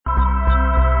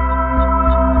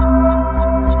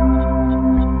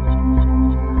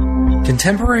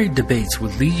Contemporary debates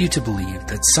would lead you to believe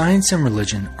that science and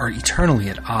religion are eternally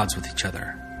at odds with each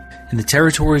other. In The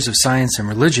Territories of Science and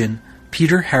Religion,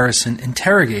 Peter Harrison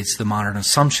interrogates the modern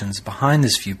assumptions behind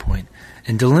this viewpoint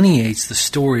and delineates the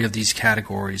story of these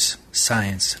categories,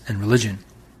 science and religion.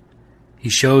 He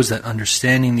shows that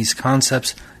understanding these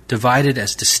concepts, divided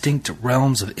as distinct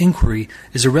realms of inquiry,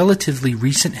 is a relatively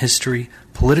recent history,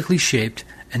 politically shaped,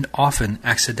 and often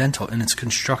accidental in its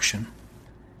construction.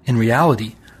 In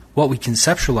reality, what we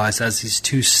conceptualize as these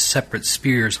two separate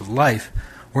spheres of life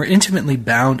were intimately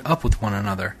bound up with one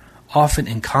another, often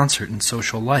in concert in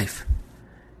social life.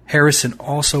 Harrison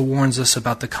also warns us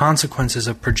about the consequences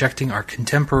of projecting our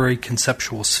contemporary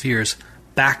conceptual spheres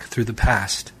back through the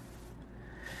past.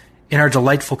 In our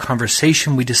delightful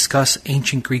conversation, we discuss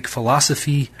ancient Greek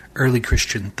philosophy, early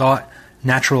Christian thought,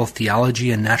 natural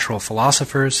theology and natural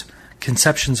philosophers,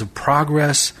 conceptions of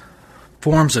progress,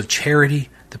 forms of charity,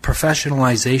 the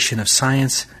professionalization of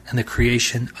science, and the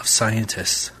creation of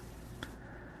scientists.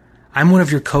 I'm one of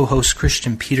your co-hosts,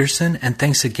 Christian Peterson, and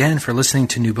thanks again for listening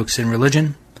to New Books in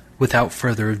Religion. Without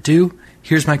further ado,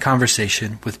 here's my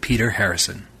conversation with Peter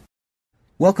Harrison.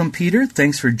 Welcome, Peter.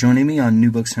 Thanks for joining me on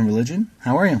New Books in Religion.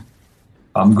 How are you?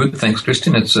 I'm good, thanks,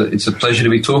 Christian. It's a pleasure to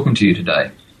be talking to you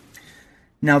today.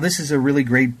 Now, this is a really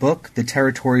great book, The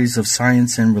Territories of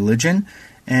Science and Religion,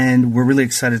 and we're really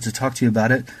excited to talk to you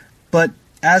about it. But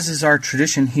as is our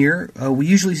tradition here, we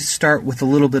usually start with a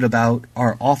little bit about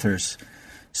our authors.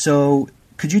 So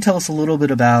could you tell us a little bit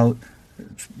about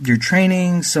your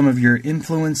training, some of your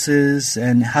influences,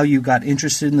 and how you got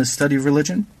interested in the study of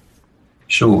religion?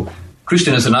 Sure.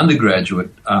 Christian, as an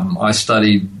undergraduate, I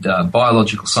studied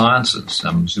biological sciences,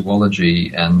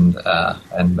 zoology and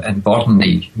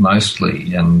botany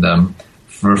mostly. And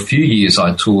for a few years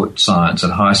I taught science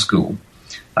at high school.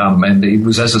 And it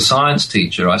was as a science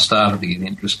teacher I started to get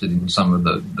interested in some of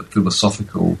the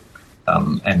philosophical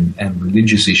and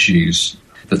religious issues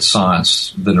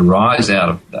that arise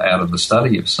out of the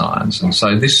study of science. And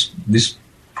so this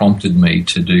prompted me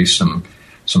to do some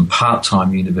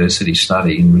part-time university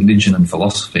study in religion and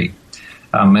philosophy.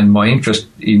 And my interest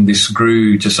in this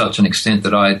grew to such an extent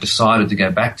that I decided to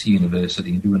go back to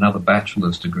university and do another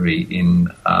bachelor's degree in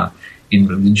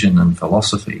religion and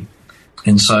philosophy.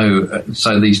 And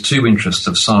so these two interests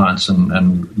of science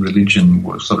and religion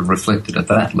were sort of reflected at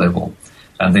that level.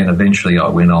 And then eventually I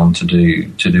went on to do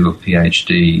a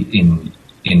PhD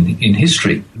in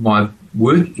history. My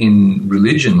work in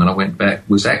religion when I went back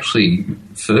was actually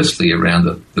firstly around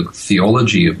the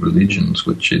theology of religions,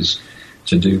 which is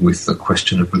to do with the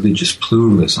question of religious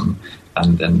pluralism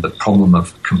and the problem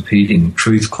of competing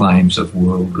truth claims of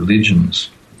world religions.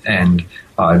 And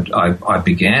I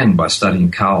began by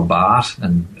studying Karl Barth,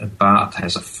 and Barth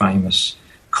has a famous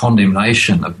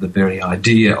condemnation of the very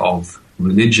idea of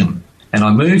religion. And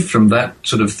I moved from that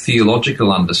sort of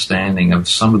theological understanding of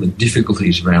some of the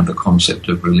difficulties around the concept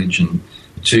of religion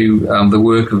to the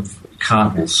work of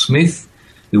Cantwell Smith,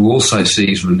 who also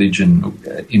sees religion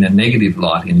in a negative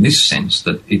light in this sense,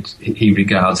 that he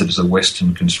regards it as a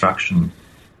Western construction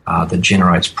that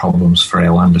generates problems for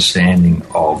our understanding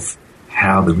of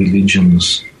how the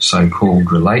religions so-called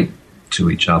relate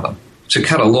to each other. To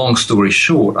cut a long story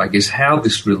short, I guess how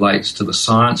this relates to the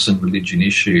science and religion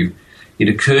issue, it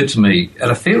occurred to me at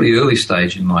a fairly early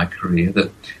stage in my career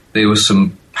that there were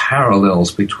some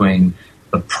parallels between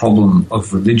the problem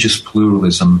of religious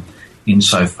pluralism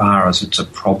insofar as it's a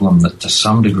problem that to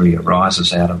some degree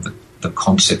arises out of the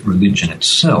concept religion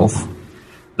itself,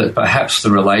 that perhaps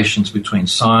the relations between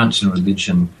science and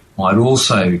religion might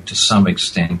also to some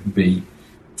extent be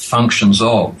functions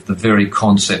of the very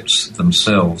concepts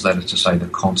themselves, that is to say the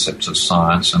concepts of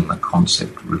science and the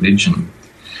concept religion.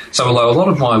 So although a lot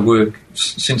of my work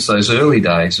since those early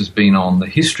days has been on the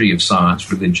history of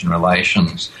science-religion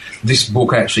relations, this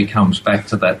book actually comes back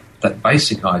to that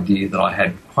basic idea that I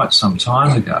had quite some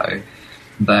time ago,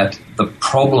 that the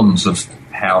problems of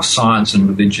how science and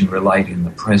religion relate in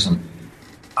the present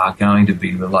are going to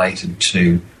be related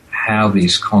to how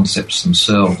these concepts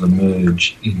themselves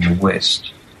emerge in the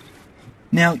West.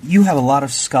 Now, you have a lot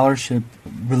of scholarship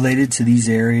related to these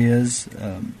areas,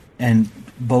 and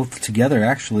both together,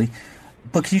 actually.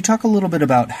 But can you talk a little bit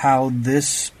about how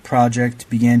this project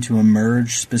began to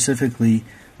emerge specifically,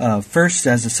 first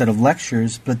as a set of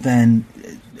lectures, but then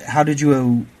how did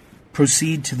you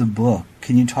proceed to the book?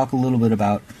 Can you talk a little bit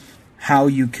about how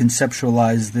you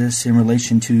conceptualize this in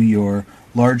relation to your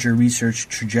larger research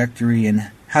trajectory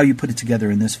and how you put it together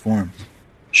in this form?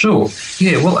 Sure.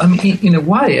 Yeah, well, I mean, in a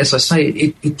way, as I say,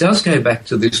 it does go back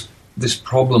to this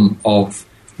problem of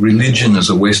religion as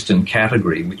a Western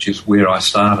category, which is where I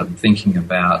started thinking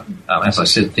about, as I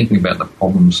said, thinking about the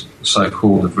problems,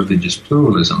 so-called, of religious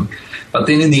pluralism. But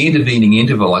then in the intervening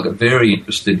interval, I got very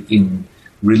interested in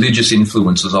religious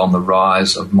influences on the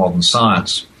rise of modern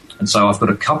science. And so I've got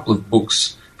a couple of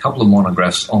books, a couple of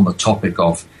monographs on the topic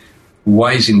of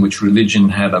ways in which religion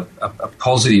had a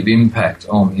positive impact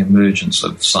on the emergence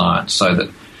of science.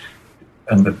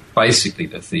 Basically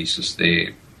the thesis there,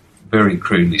 very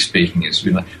crudely speaking, is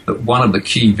that one of the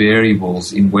key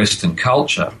variables in Western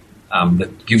culture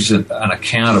that gives it an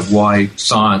account of why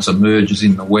science emerges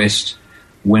in the West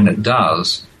when it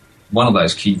does, one of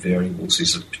those key variables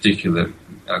is a particular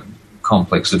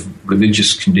complex of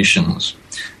religious conditions.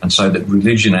 And so that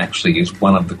religion actually is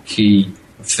one of the key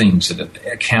things that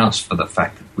accounts for the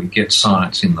fact that we get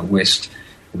science in the West,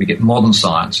 we get modern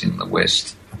science in the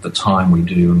West at the time we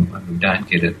do, and we don't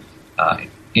get it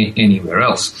anywhere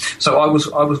else. So I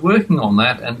was working on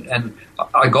that, and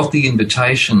I got the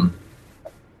invitation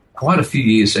quite a few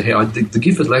years ahead. The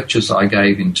Gifford Lectures I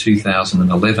gave in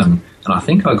 2011, and I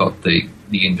think I got the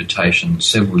invitation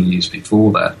several years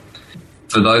before that.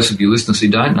 For those of you listeners who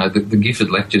don't know, the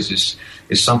Gifford Lectures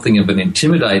is something of an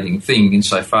intimidating thing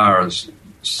insofar as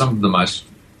some of the most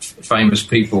famous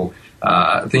people,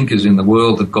 thinkers in the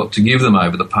world, have got to give them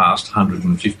over the past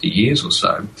 150 years or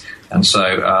so. And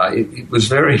so it was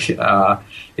very,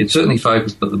 it certainly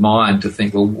focused the mind to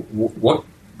think, well,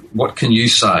 what can you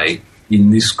say in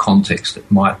this context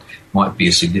that might be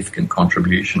a significant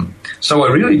contribution? So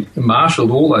I really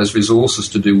marshalled all those resources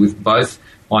to do with both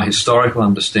my historical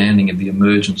understanding of the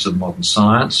emergence of modern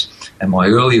science and my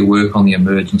earlier work on the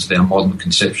emergence of our modern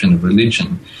conception of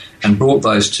religion, and brought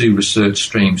those two research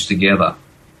streams together.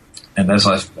 And as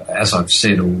I've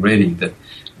said already, that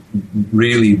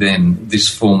really then this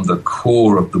formed the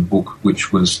core of the book,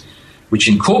 which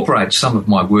incorporates some of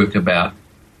my work about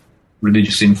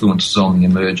religious influences on the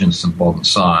emergence of modern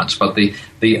science. But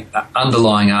the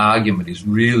underlying argument is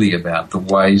really about the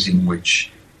ways in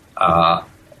which our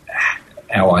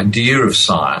idea of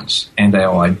science and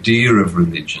our idea of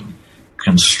religion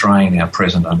constrain our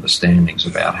present understandings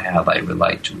about how they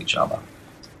relate to each other.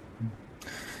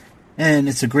 And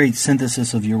it's a great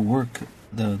synthesis of your work.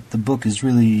 The book is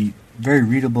really very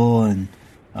readable and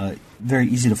very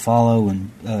easy to follow,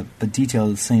 and but detailed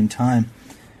at the same time.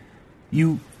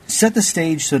 You set the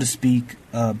stage, so to speak,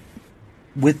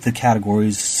 with the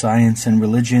categories science and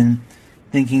religion,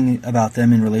 thinking about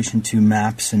them in relation to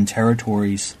maps and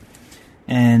territories.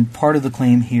 And part of the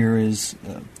claim here is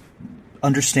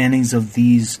understandings of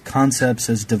these concepts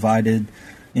as divided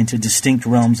into distinct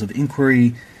realms of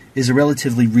inquiry is a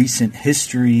relatively recent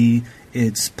history.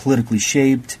 It's politically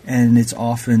shaped, and it's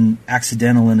often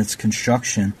accidental in its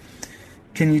construction.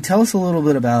 Can you tell us a little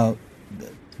bit about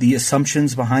the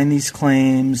assumptions behind these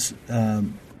claims,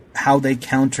 how they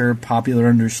counter popular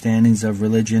understandings of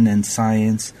religion and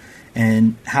science,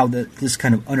 and how this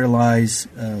kind of underlies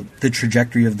the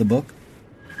trajectory of the book?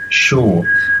 Sure.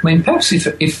 I mean, perhaps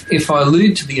if I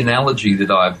allude to the analogy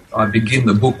that I begin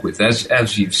the book with,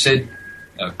 as you've said,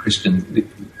 Christian,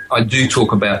 I do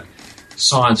talk about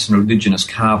science and religion as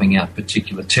carving out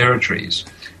particular territories.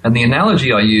 And the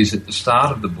analogy I use at the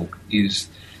start of the book is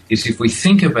if we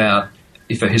think about,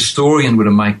 if a historian were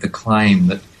to make the claim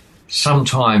that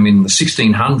sometime in the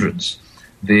 1600s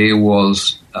there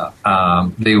was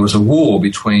a war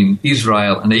between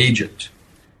Israel and Egypt,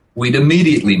 we'd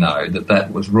immediately know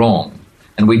that was wrong.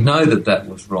 And we'd know that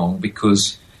was wrong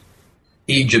because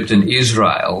Egypt and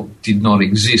Israel did not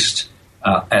exist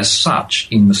as such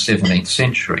in the 17th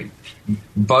century.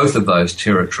 Both of those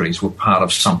territories were part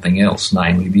of something else,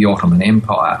 namely the Ottoman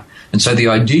Empire. And so the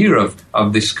idea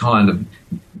of this kind of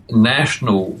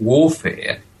national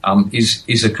warfare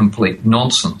is a complete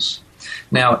nonsense.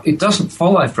 Now, it doesn't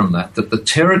follow from that the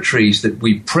territories that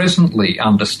we presently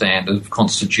understand as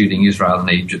constituting Israel and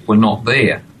Egypt were not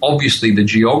there. Obviously, the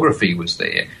geography was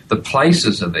there, the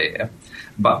places are there,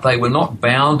 but they were not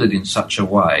bounded in such a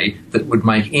way that would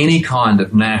make any kind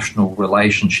of national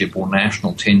relationship or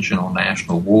national tension or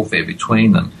national warfare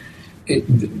between them.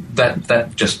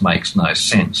 That just makes no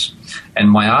sense. And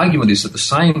my argument is that the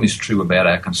same is true about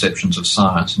our conceptions of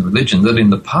science and religion, that in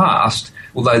the past,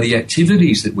 although the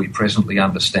activities that we presently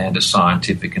understand as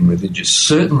scientific and religious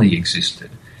certainly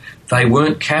existed, they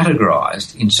weren't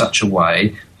categorized in such a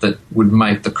way that would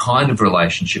make the kind of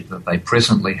relationship that they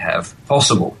presently have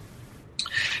possible.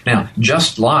 Now,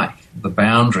 just like the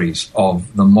boundaries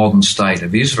of the modern state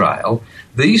of Israel,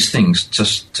 these things,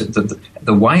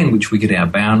 the way in which we get our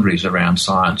boundaries around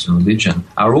science and religion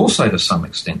are also to some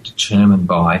extent determined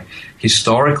by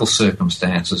historical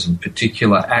circumstances and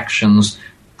particular actions,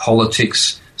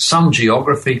 politics, some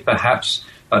geography perhaps,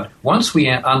 but once we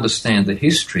understand the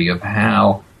history of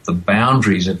how the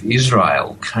boundaries of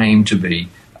Israel came to be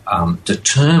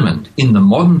determined in the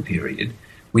modern period,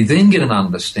 we then get an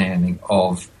understanding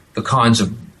of the kinds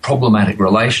of problematic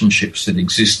relationships that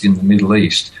exist in the Middle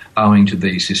East owing to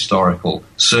these historical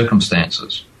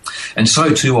circumstances. And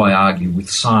so too, I argue, with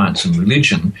science and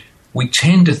religion. We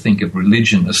tend to think of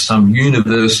religion as some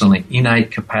universally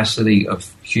innate capacity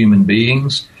of human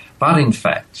beings, but in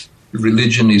fact,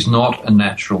 religion is not a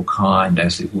natural kind,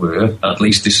 as it were. At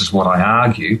least this is what I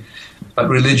argue. But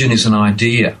religion is an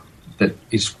idea that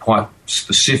is quite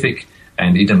specific,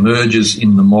 and it emerges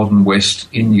in the modern West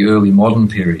in the early modern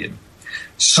period.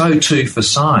 So too for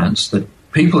science, that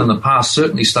people in the past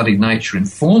certainly studied nature in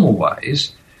formal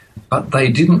ways, but they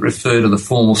didn't refer to the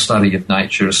formal study of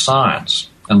nature as science.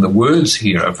 And the words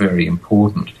here are very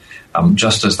important,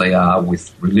 just as they are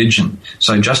with religion.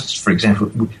 So just, for example,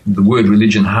 the word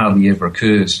religion hardly ever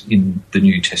occurs in the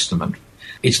New Testament.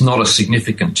 It's not a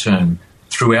significant term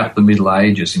throughout the Middle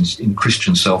Ages in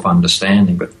Christian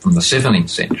self-understanding, but from the 17th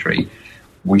century,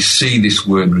 we see this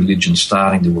word religion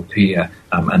starting to appear,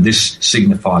 and this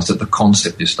signifies that the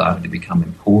concept is starting to become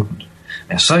important.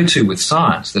 Now, so too with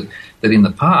science, that in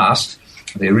the past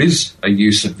there is a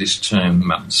use of this term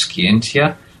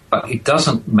scientia, but it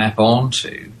doesn't map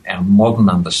onto our modern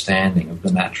understanding of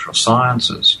the natural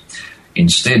sciences.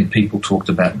 Instead, people talked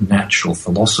about natural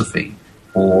philosophy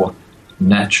or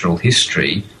natural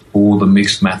history or the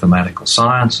mixed mathematical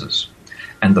sciences.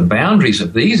 And the boundaries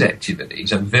of these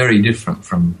activities are very different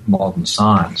from modern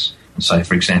science. And so,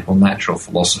 for example, natural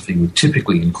philosophy would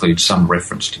typically include some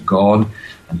reference to God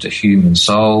and to human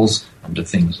souls and to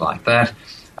things like that.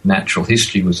 Natural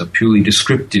history was a purely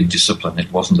descriptive discipline.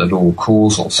 It wasn't at all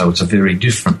causal, so it's a very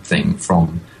different thing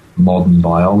from modern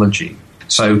biology.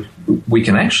 So we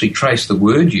can actually trace the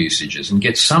word usages and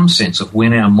get some sense of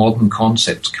when our modern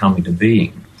concepts come into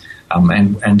being.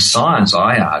 And science,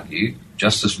 I argue,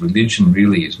 just as religion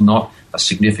really is not a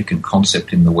significant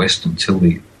concept in the West until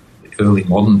the early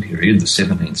modern period, the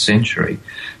 17th century.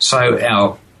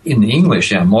 So in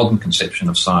English, our modern conception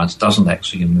of science doesn't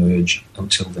actually emerge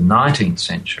until the 19th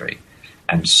century.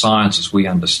 And science, as we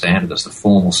understand it, as the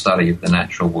formal study of the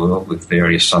natural world with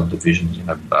various subdivisions,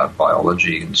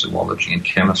 biology and zoology and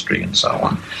chemistry and so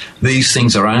on, these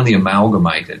things are only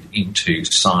amalgamated into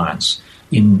science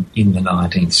in the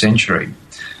 19th century.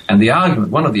 And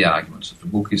one of the arguments of the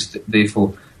book is that,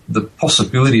 therefore, the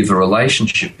possibility of a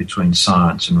relationship between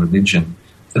science and religion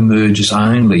emerges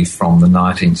only from the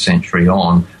 19th century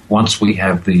on, once we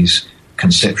have these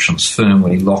conceptions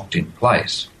firmly locked in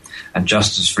place. And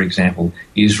just as, for example,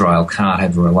 Israel can't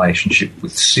have a relationship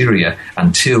with Syria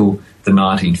until the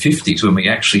 1950s, when we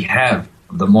actually have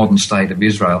the modern state of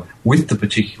Israel with the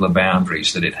particular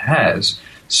boundaries that it has,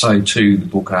 so too the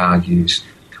book argues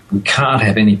we can't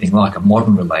have anything like a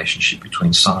modern relationship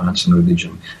between science and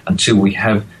religion until we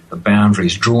have the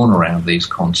boundaries drawn around these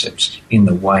concepts in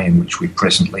the way in which we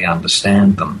presently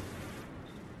understand them.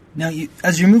 Now,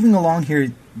 as you're moving along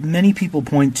here, many people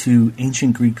point to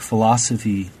ancient Greek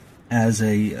philosophy as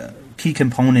a key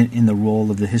component in the role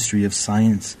of the history of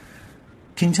science.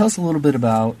 Can you tell us a little bit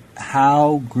about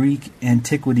how Greek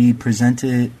antiquity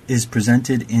is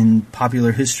presented in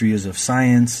popular histories of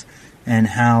science, and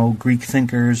how Greek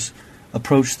thinkers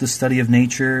approach the study of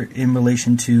nature in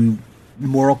relation to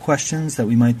moral questions that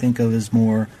we might think of as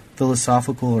more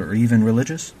philosophical or even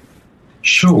religious?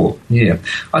 Sure, yeah.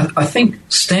 I think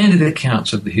standard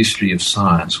accounts of the history of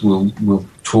science will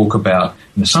talk about,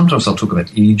 sometimes they'll talk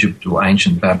about Egypt or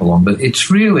ancient Babylon, but it's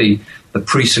really the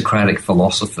pre-Socratic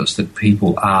philosophers that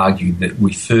people argue that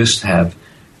we first have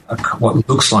what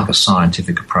looks like a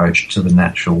scientific approach to the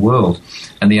natural world.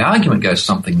 And the argument goes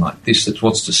something like this, that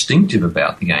what's distinctive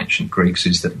about the ancient Greeks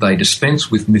is that they dispense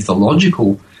with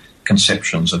mythological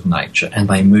conceptions of nature and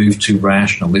they move to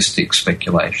rationalistic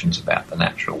speculations about the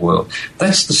natural world.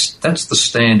 That's the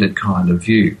standard kind of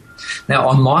view. Now,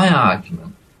 on my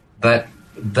argument,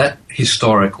 that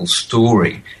historical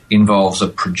story involves a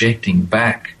projecting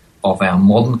back of our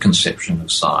modern conception of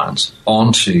science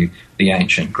onto the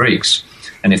ancient Greeks.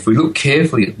 And if we look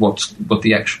carefully at what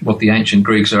the ancient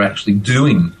Greeks are actually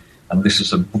doing, and this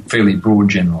is a fairly broad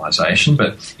generalization,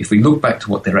 but if we look back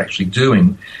to what they're actually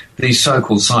doing, these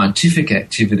so-called scientific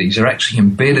activities are actually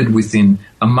embedded within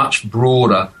a much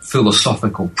broader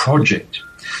philosophical project.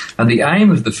 And the aim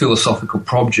of the philosophical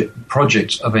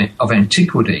projects of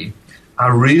antiquity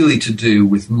are really to do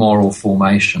with moral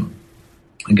formation.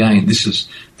 Again, this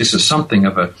is something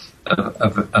of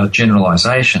a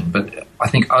generalization, but I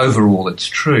think overall it's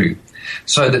true.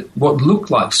 So that what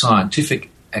look like scientific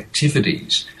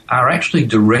activities are actually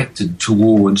directed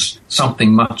towards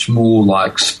something much more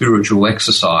like spiritual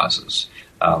exercises.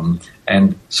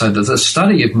 And so the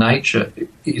study of nature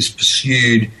is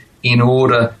pursued in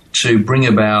order to bring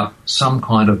about some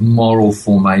kind of moral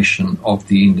formation of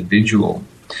the individual.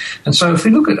 And so if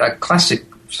we look at a classic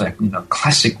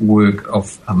work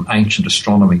of ancient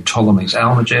astronomy, Ptolemy's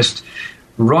Almagest,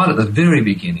 right at the very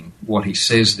beginning, what he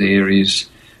says there is,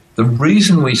 the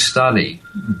reason we study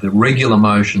the regular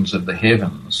motions of the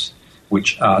heavens,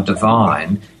 which are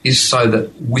divine, is so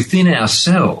that within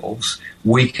ourselves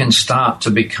we can start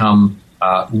to become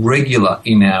regular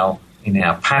in our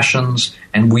passions,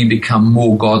 and we become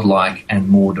more godlike and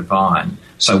more divine.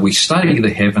 So we study the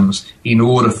heavens in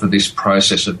order for this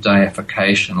process of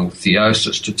deification or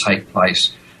theosis to take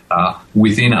place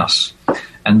within us.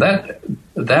 And that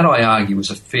I argue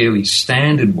is a fairly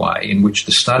standard way in which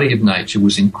the study of nature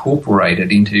was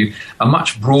incorporated into a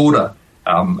much broader,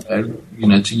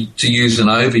 to use an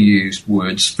overused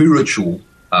word, spiritual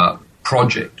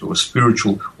project, or a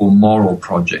spiritual or moral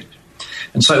project.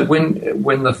 And so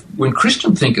when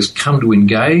Christian thinkers come to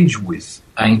engage with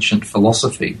ancient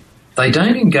philosophy, they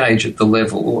don't engage at the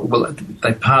level, well,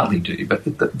 they partly do, but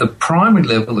the primary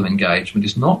level of engagement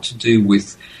is not to do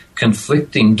with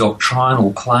conflicting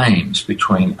doctrinal claims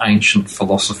between ancient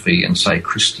philosophy and, say,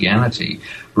 Christianity.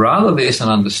 Rather, there's an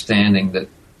understanding that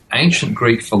ancient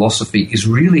Greek philosophy is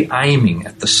really aiming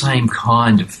at the same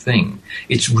kind of thing.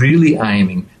 It's really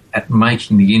aiming at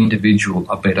making the individual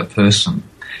a better person.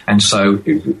 And so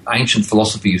ancient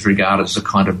philosophy is regarded as a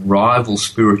kind of rival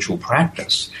spiritual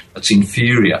practice that's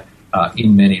inferior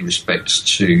in many respects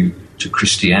to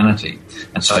Christianity.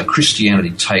 And so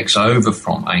Christianity takes over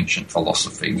from ancient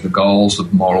philosophy the goals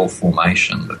of moral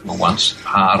formation that were once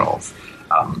part of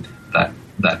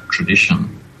that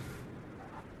tradition.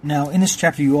 Now, in this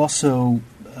chapter, you also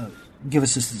give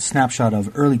us a snapshot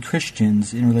of early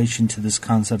Christians in relation to this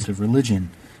concept of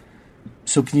religion.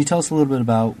 So can you tell us a little bit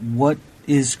about what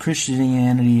is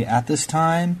Christianity at this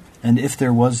time, and if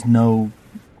there was no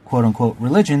quote-unquote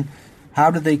religion, how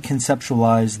do they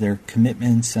conceptualize their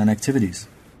commitments and activities?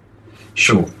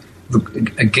 Sure. Look,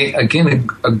 again,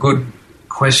 a good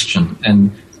question.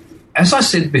 And as I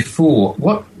said before,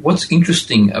 what's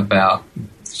interesting about,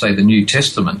 say, the New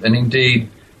Testament, and indeed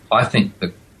I think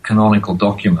the canonical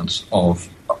documents of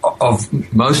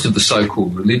most of the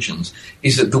so-called religions,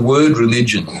 is that the word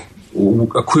religion or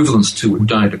equivalents to it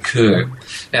don't occur.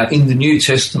 Now, in the New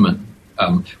Testament,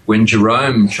 when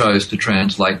Jerome chose to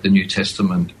translate the New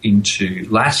Testament into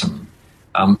Latin,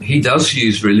 he does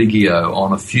use religio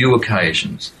on a few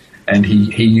occasions, and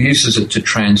he uses it to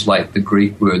translate the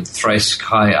Greek word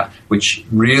threskaia, which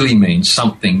really means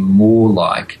something more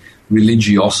like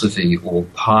religiosity or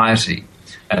piety.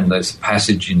 And there's a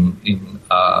passage in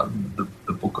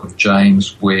the book of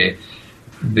James where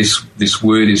this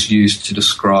word is used to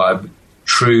describe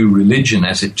true religion,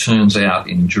 as it turns out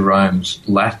in Jerome's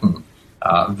Latin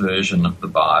version of the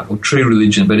Bible, true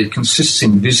religion, but it consists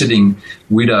in visiting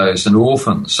widows and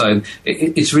orphans. So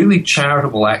it's really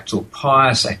charitable acts or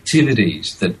pious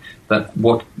activities that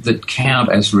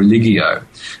count as religio.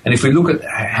 And if we look at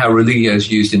how religio is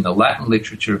used in the Latin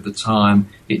literature of the time,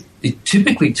 it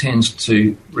typically tends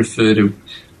to refer to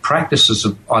practices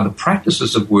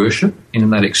of worship in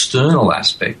that external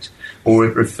aspect, or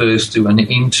it refers to an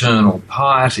internal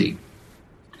piety.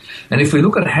 And if we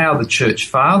look at how the Church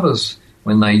Fathers,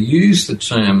 when they use the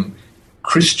term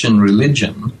Christian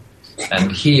religion,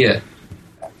 and here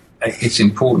it's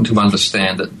important to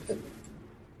understand that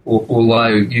although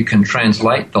you can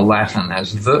translate the Latin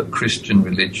as the Christian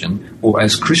religion or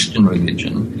as Christian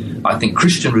religion, I think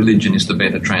Christian religion is the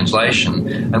better translation.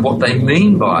 And what they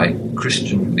mean by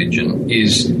Christian religion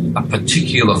is a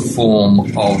particular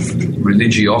form of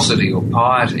religiosity or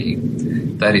piety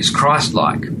that is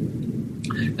Christ-like.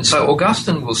 And so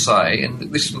Augustine will say, and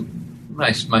this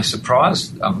may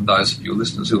surprise those of your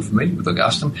listeners who are familiar with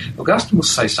Augustine, Augustine will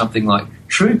say something like,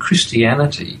 true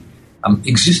Christianity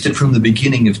existed from the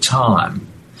beginning of time.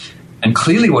 And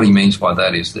clearly what he means by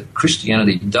that is that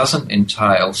Christianity doesn't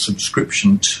entail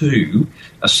subscription to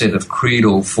a set of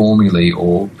creedal formulae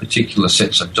or particular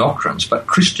sets of doctrines, but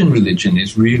Christian religion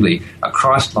is really a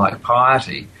Christ-like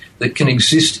piety that can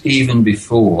exist even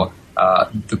before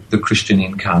the Christian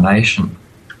incarnation.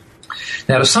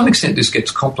 Now, to some extent, this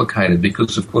gets complicated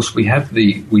because, of course, we have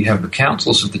the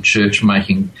councils of the Church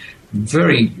making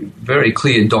very, very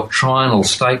clear doctrinal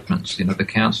statements. You know, the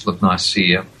Council of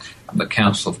Nicaea and the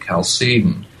Council of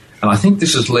Chalcedon, and I think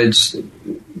this has led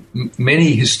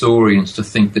many historians to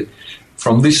think that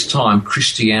from this time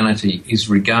Christianity is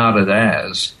regarded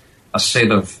as a set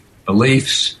of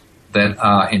beliefs that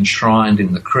are enshrined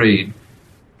in the creed.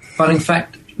 But in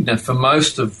fact, for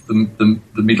most of the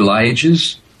Middle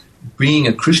Ages, being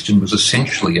a Christian was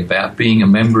essentially about being a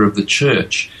member of the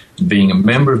church. And being a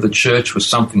member of the church was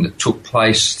something that took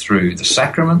place through the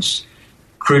sacraments,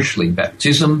 crucially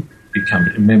baptism, become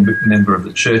a member of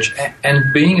the church.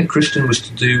 And being a Christian was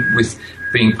to do with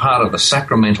being part of the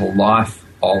sacramental life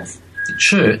of the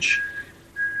church,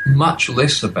 much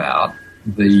less about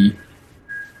the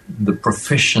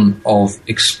profession of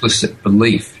explicit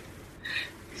belief.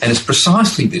 And it's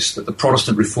precisely this that the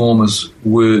Protestant reformers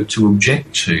were to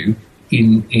object to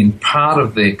in part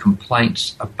of their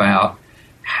complaints about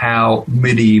how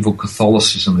medieval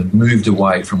Catholicism had moved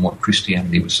away from what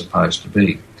Christianity was supposed to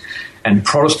be. And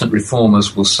Protestant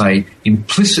reformers will say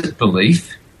implicit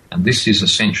belief, and this is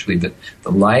essentially that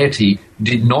the laity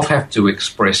did not have to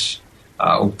express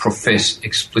or profess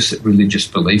explicit religious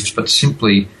beliefs, but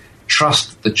simply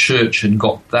trust that the church had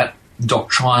got that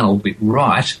doctrinal bit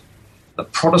right. The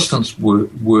Protestants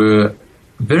were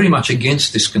very much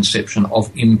against this conception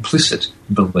of implicit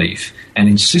belief and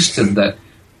insisted that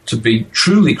to be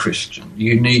truly Christian,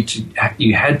 you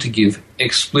had to give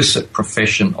explicit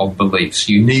profession of beliefs.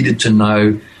 You needed to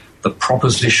know the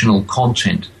propositional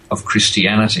content of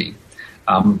Christianity.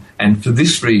 And for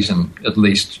this reason, at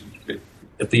least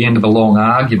at the end of a long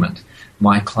argument,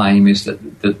 my claim is that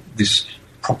this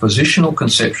propositional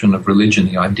conception of religion,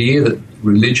 the idea that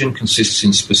religion consists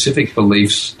in specific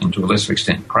beliefs and to a lesser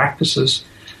extent practices,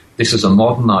 this is a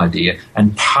modern idea,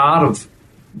 and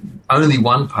only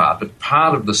one part, but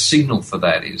part of the signal for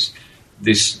that is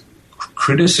this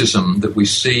criticism that we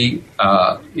see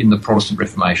in the Protestant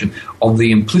Reformation of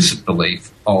the implicit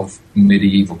belief of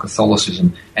medieval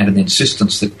Catholicism and an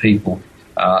insistence that people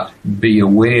be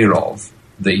aware of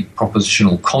the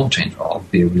propositional content of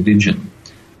their religion.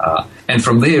 And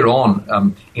from there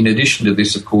on, in addition to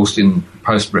this, of course, in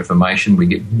post-Reformation, we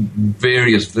get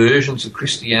various versions of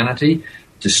Christianity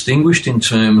distinguished in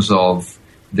terms of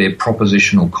their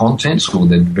propositional contents or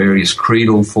their various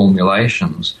creedal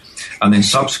formulations. And then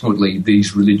subsequently,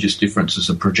 these religious differences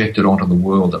are projected onto the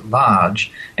world at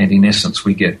large, and in essence,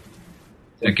 we get,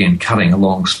 again, cutting a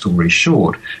long story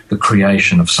short, the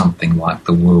creation of something like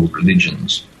the world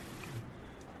religions.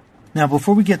 Now,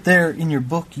 before we get there, in your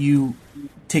book, you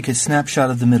take a snapshot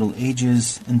of the Middle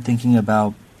Ages and thinking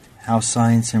about how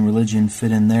science and religion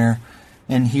fit in there.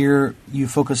 And here you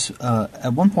focus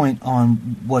at one point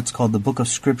on what's called the Book of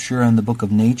Scripture and the Book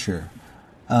of Nature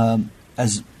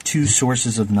as two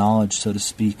sources of knowledge, so to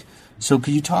speak. So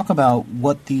could you talk about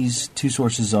what these two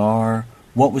sources are,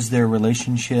 what was their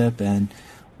relationship, and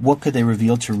what could they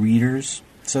reveal to readers,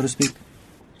 so to speak?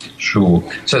 Sure.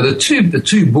 So the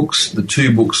two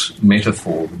books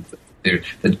metaphor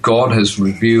that God has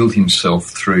revealed himself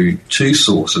through two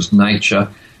sources, nature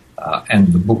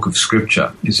and the Book of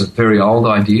Scripture, is a very old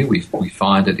idea. We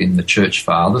find it in the Church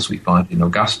Fathers. We find it in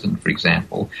Augustine, for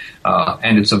example.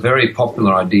 And it's a very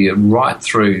popular idea right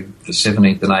through the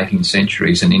 17th and 18th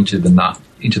centuries and into the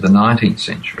 19th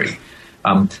century.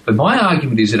 But my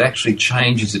argument is it actually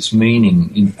changes its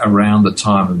meaning around the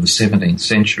time of the 17th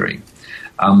century.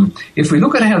 If we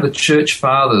look at how the Church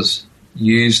Fathers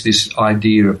use this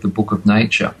idea of the Book of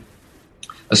Nature,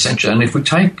 essentially, and if we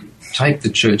take the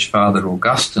Church Father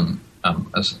Augustine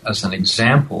as an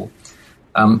example,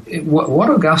 what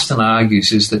Augustine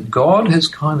argues is that God has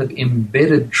kind of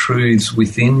embedded truths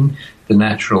within the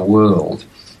natural world,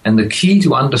 and the key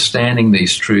to understanding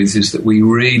these truths is that we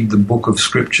read the Book of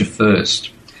Scripture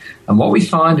first. And what we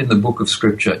find in the Book of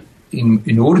Scripture,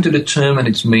 in order to determine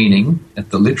its meaning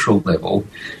at the literal level,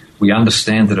 we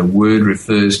understand that a word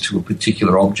refers to a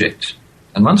particular object.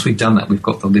 And once we've done that, we've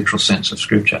got the literal sense of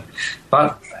Scripture.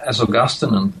 But as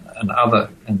Augustine and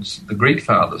the Greek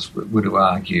fathers were to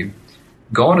argue,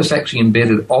 God has actually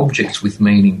embedded objects with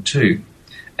meaning too.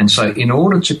 And so in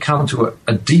order to come to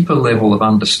a deeper level of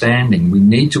understanding, we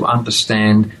need to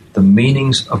understand the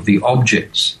meanings of the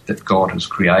objects that God has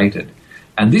created.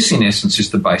 And this, in essence, is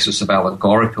the basis of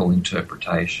allegorical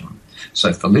interpretation.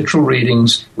 So for literal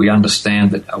readings, we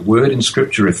understand that a word in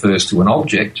Scripture refers to an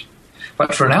object.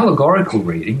 But for an allegorical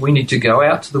reading, we need to go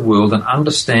out to the world and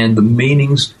understand the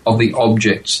meanings of the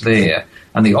objects there.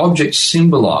 And the objects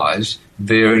symbolize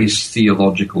various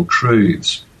theological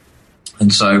truths.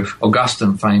 And so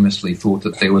Augustine famously thought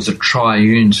that there was a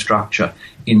triune structure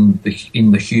in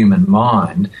the human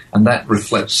mind, and that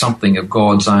reflects something of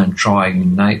God's own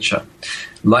triune nature.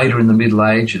 Later in the Middle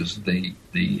Ages, the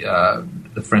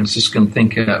Franciscan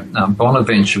thinker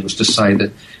Bonaventure was to say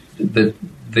that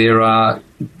there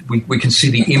we can see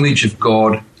the image of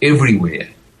God everywhere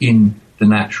in the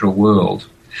natural world.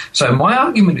 So my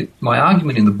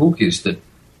argument in the book is that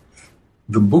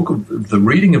the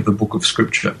reading of the book of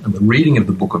Scripture and the reading of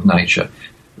the book of nature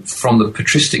from the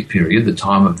patristic period, the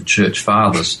time of the Church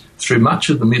Fathers, through much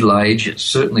of the Middle Ages,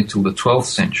 certainly till the 12th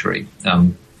century,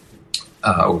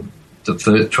 or the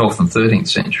 12th and 13th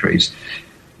centuries,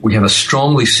 we have a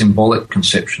strongly symbolic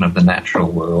conception of the natural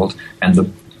world,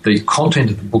 and the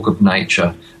content of the book of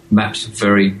nature maps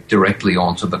very directly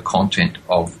onto the content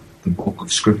of the book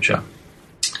of Scripture.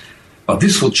 But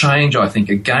this will change, I think,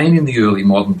 again in the early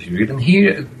modern period, and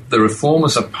here the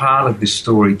Reformers are part of this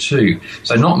story too.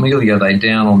 So not merely are they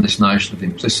down on this notion of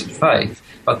implicit faith,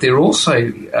 but they're also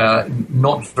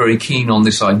not very keen on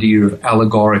this idea of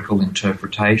allegorical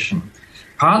interpretation,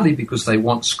 partly because they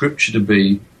want Scripture to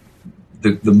be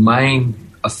the main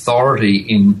authority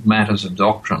in matters of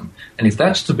doctrine. And if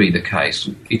that's to be the case,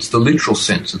 it's the literal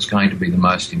sense that's going to be the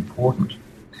most important.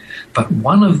 But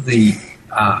one of the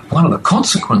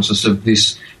consequences of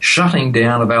this shutting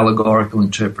down of allegorical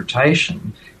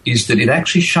interpretation is that it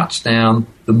actually shuts down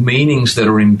the meanings that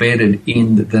are embedded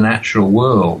in the natural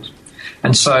world.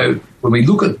 And so when we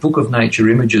look at Book of Nature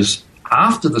images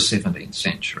after the 17th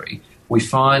century, we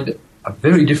find a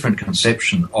very different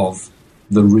conception of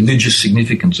the religious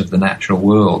significance of the natural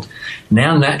world.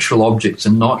 Now natural objects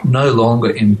are no longer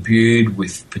imbued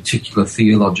with particular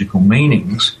theological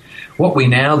meanings. What we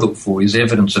now look for is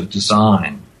evidence of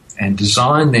design. And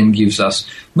design then gives us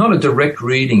not a direct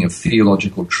reading of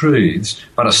theological truths,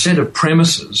 but a set of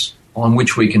premises on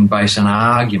which we can base an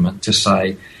argument to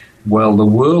say, well, the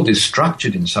world is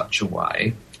structured in such a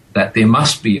way that there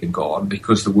must be a God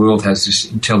because the world has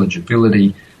this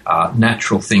intelligibility.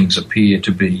 Natural things appear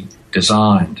to be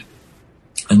designed.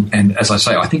 And as I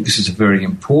say, I think this is a very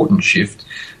important shift.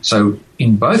 So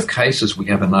in both cases, we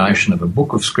have a notion of a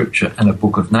book of Scripture and a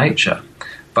book of nature.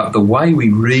 But the way we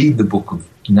read the book of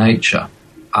nature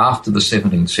after the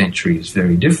 17th century is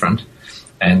very different.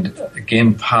 And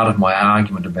again, part of my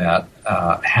argument about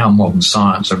how modern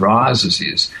science arises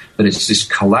is that it's this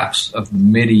collapse of the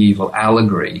medieval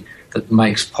allegory that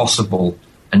makes possible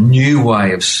a new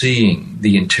way of seeing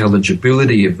the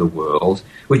intelligibility of the world,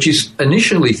 which is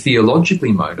initially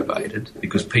theologically motivated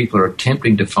because people are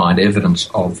attempting to find evidence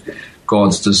of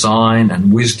God's design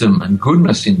and wisdom and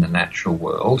goodness in the natural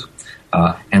world.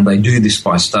 And they do this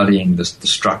by studying the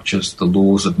structures, the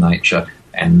laws of nature,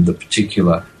 and the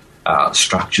particular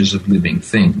structures of living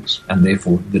things. And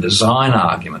therefore, the design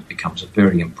argument becomes a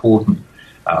very important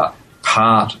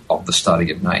part of the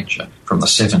study of nature from the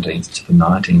 17th to the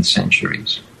 19th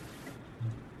centuries.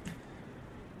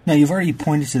 Now, you've already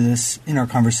pointed to this in our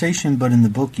conversation, but in the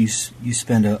book you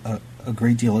spend a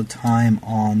great deal of time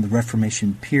on the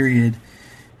Reformation period,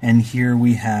 and here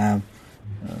we have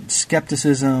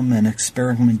skepticism and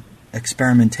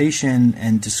experimentation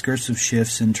and discursive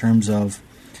shifts in terms of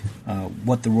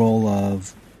what the role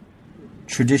of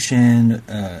tradition,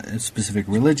 specific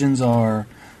religions are,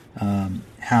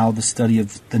 how the study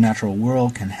of the natural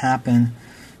world can happen.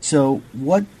 So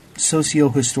what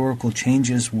socio-historical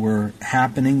changes were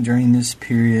happening during this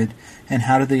period, and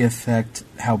how did they affect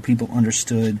how people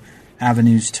understood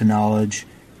avenues to knowledge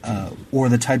or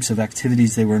the types of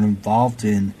activities they were involved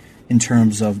in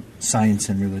terms of science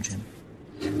and religion?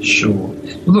 Sure.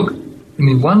 Look, I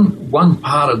mean, one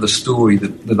part of the story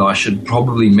that I should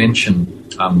probably mention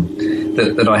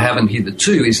that I haven't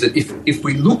hitherto is that if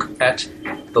we look at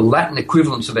the Latin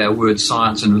equivalents of our words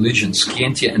science and religion,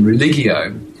 scientia and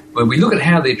religio, when we look at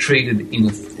how they're treated in a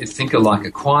thinker like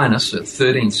Aquinas, a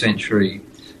 13th century,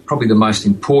 probably the most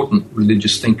important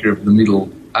religious thinker of the Middle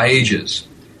Ages,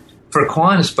 for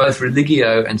Aquinas, both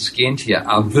religio and scientia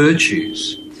are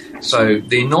virtues. So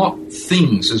they're not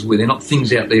things they're not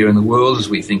things out there in the world as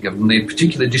we think of them. They're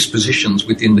particular dispositions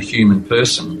within the human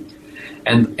person.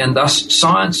 And thus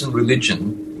science and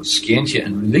religion, scientia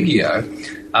and religio,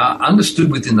 are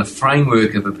understood within the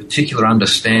framework of a particular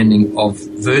understanding of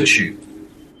virtue.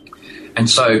 And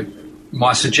so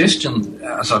my suggestion,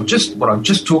 what I've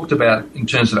just talked about in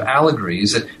terms of allegory,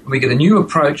 is that when we get a new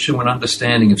approach to an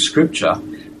understanding of Scripture,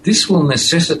 this will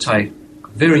necessitate a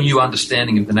very new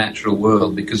understanding of the natural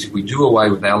world, because if we do away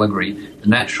with allegory, the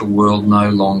natural world no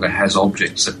longer has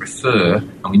objects that refer,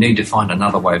 and we need to find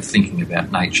another way of thinking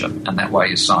about nature, and that way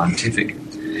is scientific.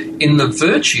 In the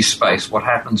virtue space, what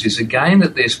happens is, again,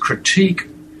 that there's critique,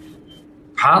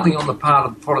 partly on the part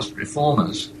of the Protestant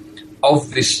reformers,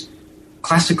 of this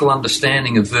classical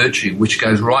understanding of virtue, which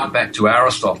goes right back to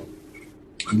Aristotle.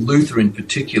 And Luther in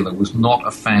particular was not a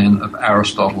fan of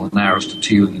Aristotle and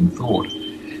Aristotelian thought.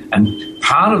 And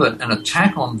part of it, an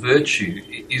attack on virtue,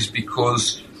 is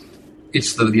because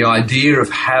it's the idea of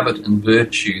habit and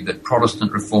virtue that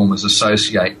Protestant reformers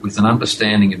associate with an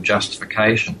understanding of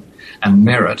justification and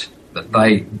merit that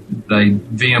they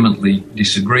vehemently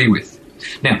disagree with.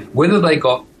 Now, whether they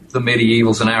got the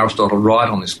medievals and Aristotle right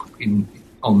on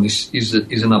this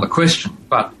is another question,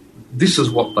 but this is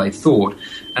what they thought,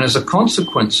 and as a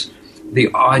consequence, the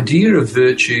idea of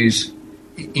virtues,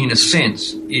 in a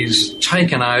sense, is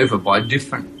taken over by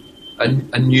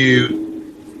a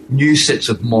new sets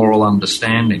of moral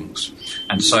understandings,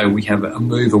 and so we have a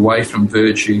move away from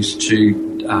virtues to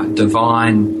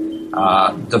divine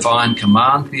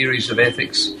command theories of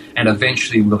ethics, and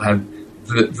eventually we'll have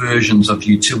versions of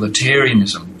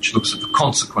utilitarianism, which looks at the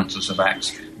consequences of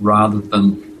acts rather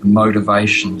than the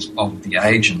motivations of the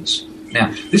agents.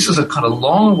 Now, this is a kind of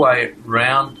long way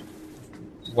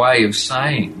of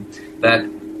saying that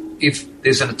if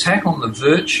there's an attack on the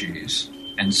virtues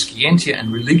and scientia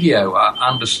and religio are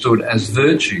understood as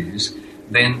virtues,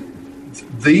 then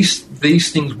these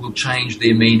things will change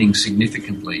their meaning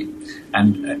significantly.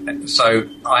 And so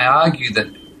I argue that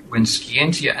when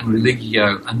scientia and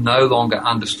religio are no longer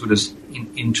understood as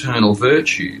internal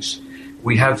virtues,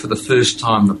 we have for the first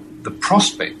time the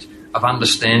prospect of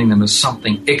understanding them as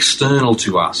something external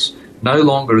to us, no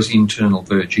longer as internal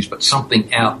virtues, but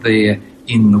something out there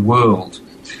in the world.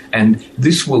 And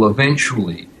this will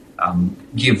eventually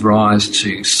give rise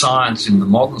to science in the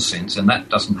modern sense, and that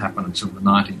doesn't happen until the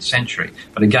 19th century.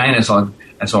 But again, as I've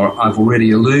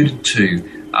already alluded to,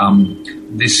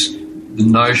 the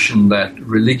notion that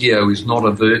religio is not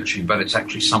a virtue, but it's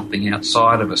actually something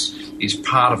outside of us, is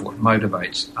part of what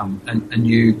motivates a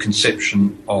new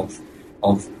conception of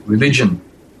religion.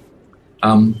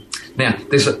 Now,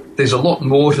 there's a lot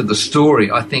more to the story.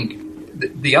 I think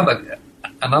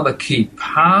another key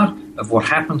part of what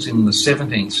happens in the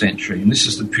 17th century, and this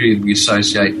is the period we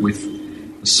associate with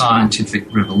the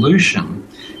scientific revolution,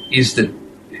 is that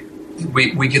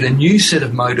we get a new set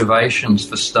of motivations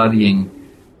for studying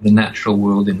the natural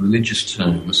world in religious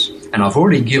terms. And I've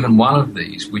already given one of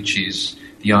these, which is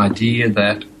the idea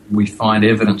that we find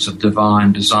evidence of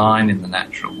divine design in the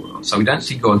natural world. So we don't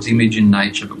see God's image in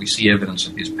nature, but we see evidence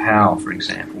of his power, for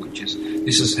example,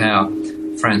 this is how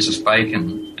Francis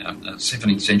Bacon, a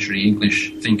 17th century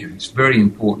English thinker who's very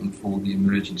important for the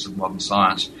emergence of modern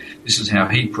science, this is how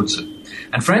he puts it.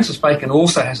 And Francis Bacon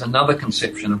also has another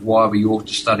conception of why we ought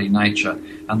to study nature,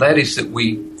 and that is that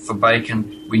for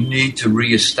Bacon, we need to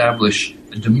re-establish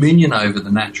a dominion over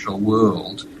the natural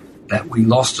world that we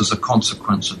lost as a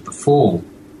consequence of the fall.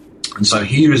 And so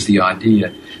here is the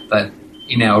idea that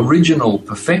in our original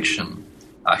perfection,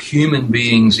 human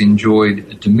beings enjoyed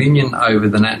a dominion over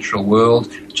the natural world,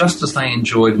 just as they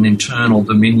enjoyed an internal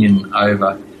dominion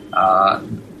over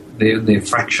their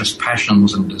fractious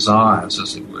passions and desires,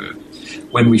 as it were.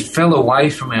 When we fell away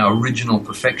from our original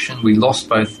perfection, we lost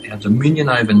both our dominion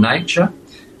over nature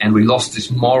and we lost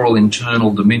this moral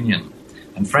internal dominion.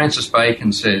 And Francis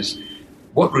Bacon says,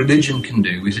 what religion can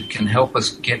do is it can help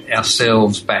us get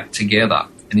ourselves back together.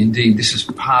 And indeed, this is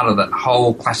part of that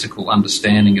whole classical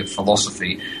understanding of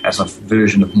philosophy as a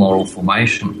version of moral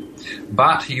formation.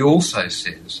 But he also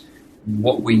says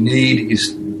what we need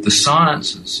is the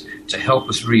sciences to help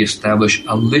us re-establish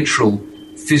a literal,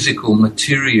 physical,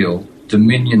 material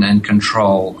dominion and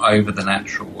control over the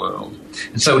natural world.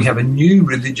 And so we have a new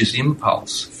religious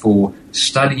impulse for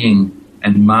studying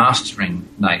and mastering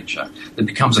nature that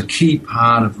becomes a key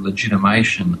part of the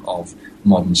legitimation of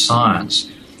modern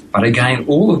science. But again,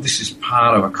 all of this is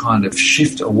part of a kind of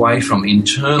shift away from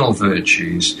internal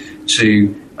virtues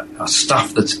to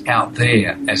stuff that's out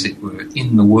there, as it were,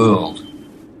 in the world.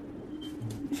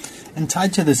 And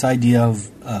tied to this idea of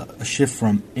a shift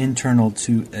from internal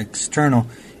to external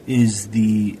is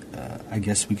the, I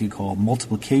guess we could call,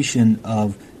 multiplication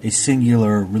of a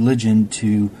singular religion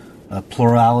to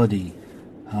plurality.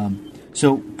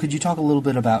 So could you talk a little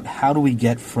bit about how do we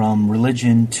get from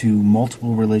religion to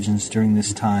multiple religions during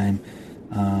this time?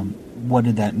 What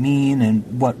did that mean,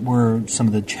 and what were some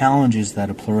of the challenges that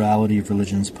a plurality of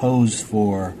religions posed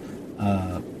for,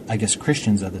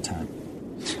 Christians at the time?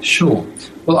 Sure.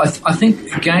 Well, I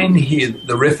think, again, here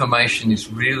the Reformation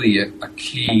is really a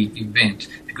key event,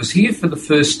 because here for the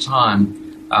first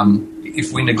time,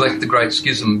 if we neglect the Great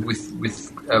Schism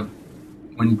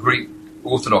when Greek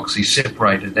Orthodoxy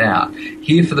separated out,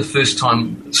 here for the first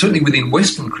time, certainly within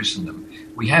Western Christendom,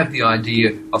 we have the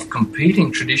idea of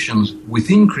competing traditions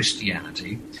within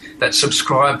Christianity that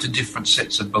subscribe to different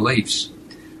sets of beliefs.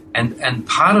 And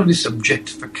part of this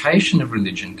objectification of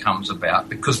religion comes about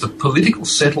because the political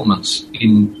settlements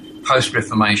in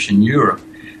post-Reformation Europe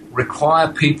require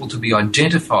people to be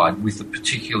identified with a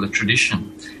particular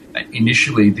tradition.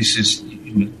 initially this is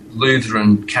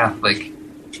Lutheran, Catholic,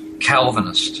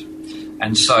 Calvinist.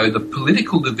 And so the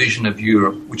political division of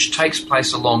Europe, which takes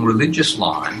place along religious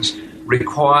lines,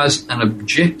 requires an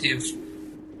objective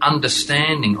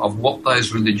understanding of what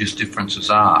those religious differences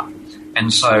are.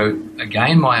 And so,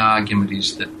 again, my argument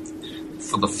is that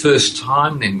for the first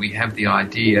time then we have the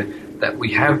idea that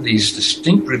we have these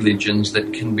distinct religions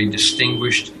that can be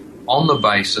distinguished on the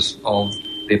basis of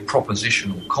their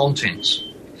propositional contents.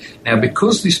 Now,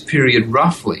 because this period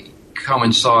roughly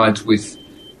coincides with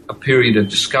a period of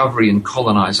discovery and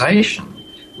colonisation,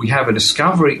 we have a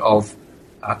discovery of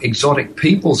exotic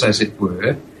peoples, as it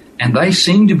were, and they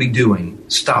seem to be doing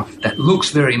stuff that looks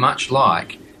very much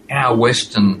like our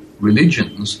Western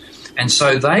religions, and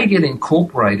so they get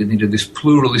incorporated into this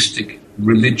pluralistic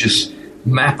religious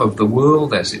map of the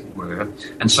world, as it were,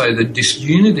 and so the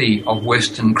disunity of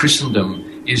Western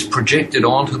Christendom is projected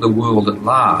onto the world at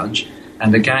large.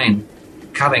 And again,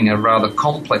 cutting a rather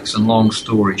complex and long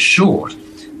story short,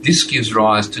 this gives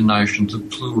rise to notions of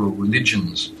plural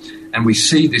religions. And we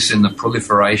see this in the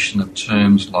proliferation of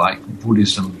terms like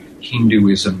Buddhism,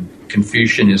 Hinduism,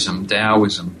 Confucianism,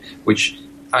 Taoism, which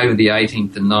over the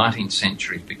 18th and 19th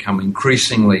centuries become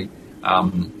increasingly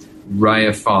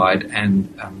reified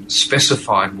and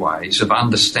specified ways of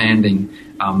understanding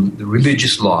the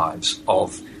religious lives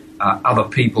of other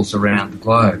peoples around the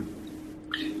globe.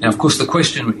 Now, of course, the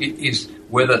question is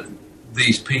whether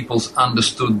these peoples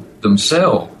understood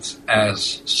themselves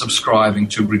as subscribing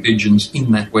to religions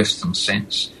in that Western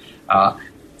sense.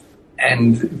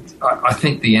 And I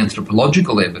think the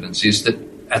anthropological evidence is that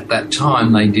at that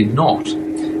time they did not.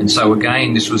 And so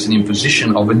again, this was an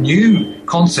imposition of a new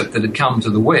concept that had come to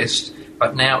the West,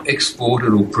 but now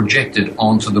exported or projected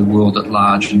onto the world at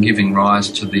large and giving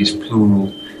rise to these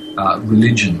plural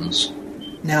religions.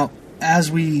 Now,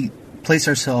 as we place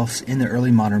ourselves in the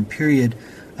early modern period,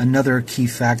 another key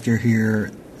factor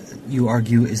here, you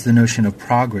argue, is the notion of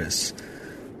progress.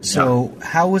 So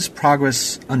how was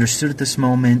progress understood at this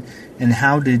moment, and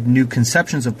how did new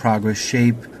conceptions of progress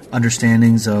shape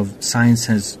understandings of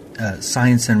science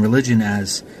and religion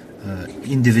as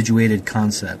individuated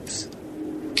concepts?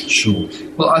 Sure.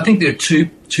 Well, I think there are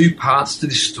two parts to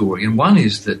this story, and one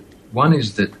is that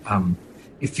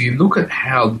if you look at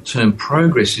how the term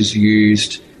progress is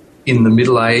used in the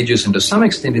Middle Ages and to some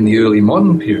extent in the early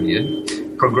modern period,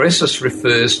 progressus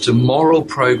refers to moral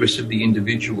progress of the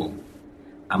individual.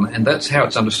 And that's how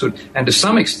it's understood. And to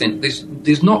some extent,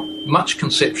 there's not much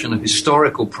conception of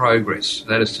historical progress.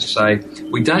 That is to say,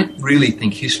 we don't really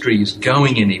think history is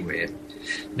going anywhere.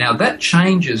 Now, that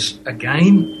changes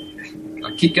again.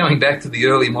 I keep going back to the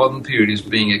early modern period as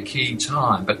being a key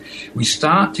time, but we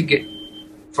start to get,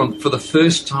 for the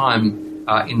first time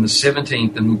in the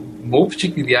 17th and more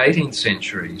particularly the 18th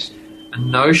centuries, a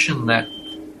notion that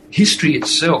history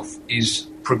itself is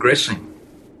progressing.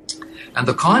 And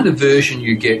the kind of version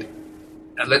you get,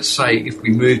 let's say if we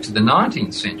move to the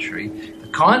 19th century, the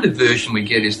kind of version we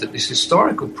get is that this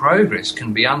historical progress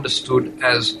can be understood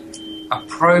as a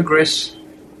progress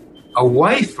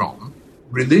away from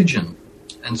religion.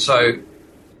 And so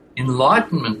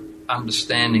Enlightenment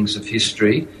understandings of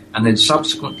history and then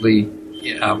subsequently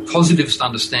positivist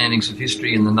understandings of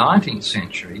history in the 19th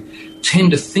century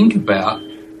tend to think about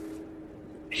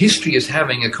history as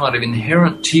having a kind of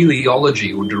inherent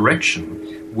teleology or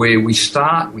direction where we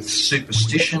start with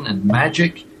superstition and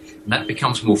magic, and that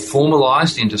becomes more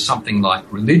formalized into something like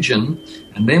religion,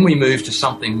 and then we move to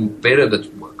something better, that's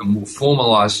a more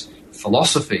formalized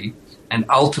philosophy, and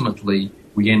ultimately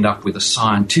we end up with a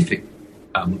scientific,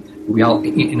 we are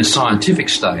in a scientific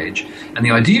stage. And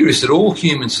the idea is that all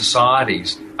human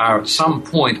societies are at some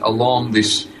point along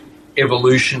this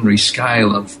evolutionary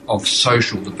scale of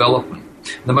social development.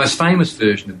 The most famous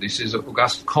version of this is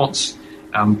Auguste Comte's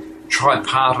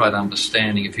tripartite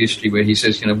understanding of history, where he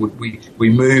says, we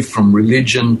move from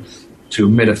religion to a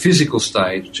metaphysical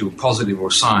stage to a positive or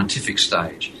a scientific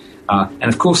stage. And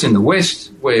of course in the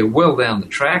West, we're well down the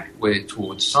track, we're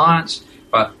towards science,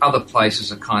 but other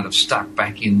places are kind of stuck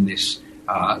back in this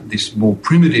more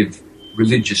primitive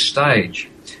religious stage.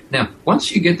 Now,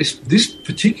 once you get this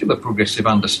particular progressive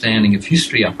understanding of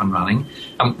history up and running,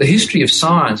 the history of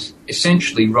science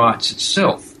essentially writes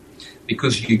itself,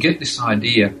 because you get this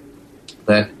idea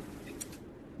that,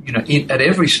 at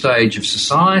every stage of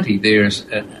society there is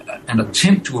an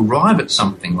attempt to arrive at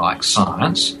something like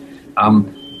science,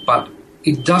 but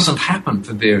it doesn't happen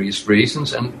for various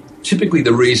reasons, and typically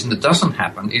the reason it doesn't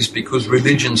happen is because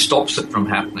religion stops it from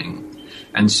happening.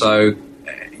 And so,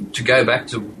 to go back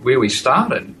to where we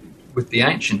started, with the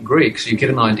ancient Greeks, you get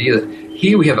an idea that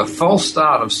here we have a false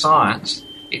start of science,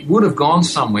 it would have gone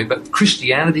somewhere, but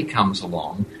Christianity comes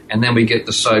along, and then we get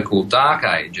the so-called Dark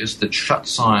Ages that shut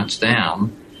science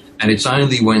down, and it's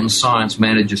only when science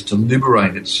manages to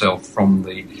liberate itself from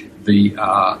the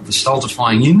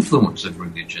stultifying influence of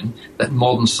religion that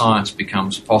modern science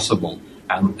becomes possible.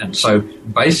 And so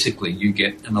basically you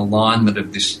get an alignment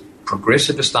of this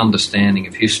progressivist understanding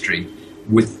of history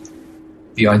with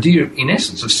the idea, in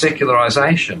essence, of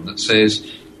secularization that says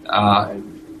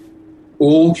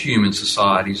all human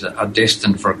societies are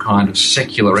destined for a kind of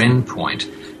secular endpoint,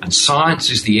 and science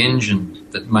is the engine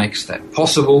that makes that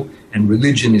possible, and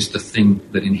religion is the thing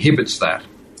that inhibits that.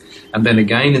 And then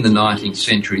again in the 19th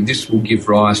century, this will give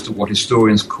rise to what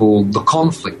historians call the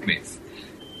conflict myth.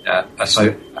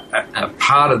 So a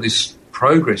part of this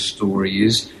progress story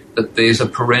is that there's a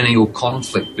perennial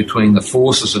conflict between the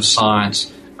forces of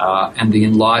science and the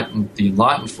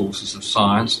enlightened forces of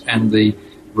science and the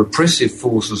repressive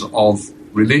forces of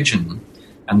religion,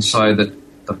 and so that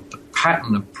the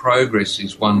pattern of progress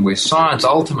is one where science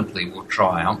ultimately will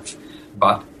triumph,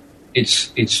 but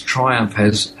its triumph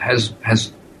has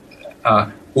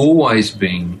always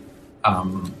been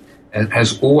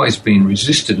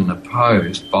resisted and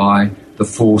opposed by the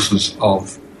forces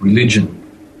of religion.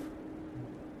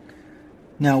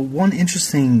 Now, one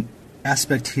interesting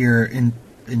aspect here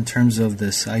in terms of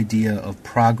this idea of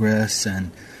progress,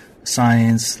 and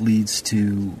science leads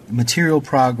to material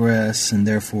progress and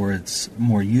therefore it's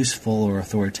more useful or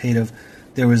authoritative.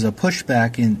 There was a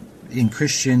pushback in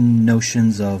Christian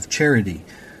notions of charity.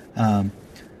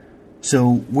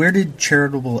 So where did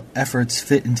charitable efforts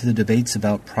fit into the debates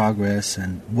about progress,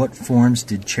 and what forms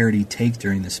did charity take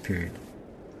during this period?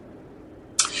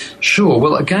 Sure.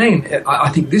 Well, again, I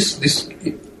think this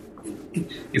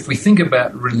if we think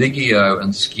about religio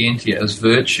and scientia as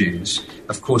virtues,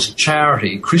 of course,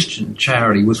 charity, Christian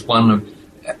charity, was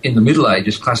in the Middle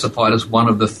Ages, classified as one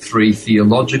of the three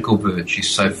theological virtues.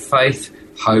 So faith,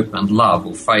 hope, and love,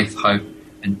 or faith, hope,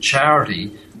 and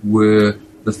charity were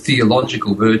the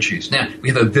theological virtues. Now, we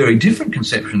have a very different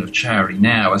conception of charity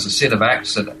now as a set of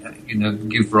acts that,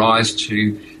 give rise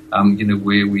to,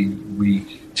 where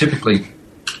we typically,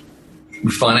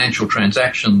 financial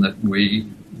transaction, that we're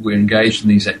engaged in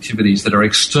these activities that are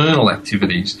external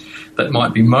activities that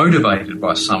might be motivated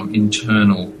by some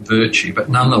internal virtue, but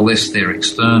nonetheless they're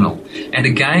external. And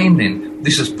again, then,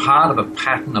 this is part of a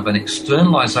pattern of an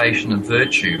externalization of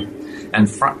virtue. And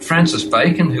Francis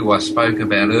Bacon, who I spoke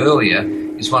about earlier,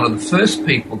 is one of the first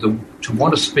people to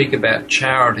want to speak about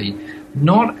charity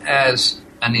not as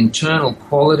an internal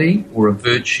quality or a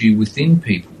virtue within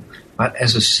people, but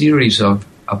as a series of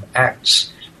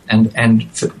acts. And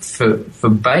for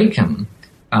Bacon,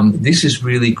 this is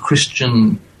really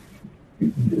Christian.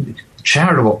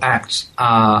 Charitable acts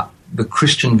are the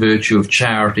Christian virtue of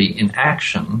charity in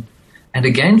action. And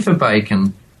again, for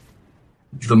Bacon,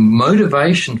 the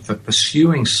motivation for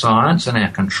pursuing science and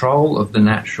our control of the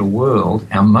natural world,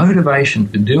 our motivation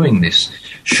for doing this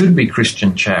should be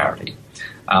Christian charity.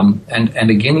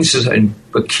 And again, he says a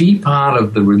key part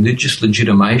of the religious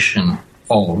legitimation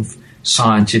of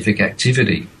scientific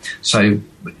activity. So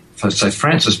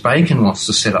Francis Bacon wants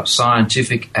to set up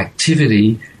scientific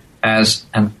activity as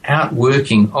an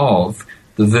outworking of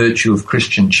the virtue of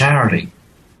Christian charity.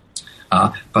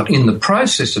 But in the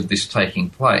process of this taking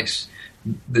place,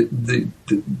 the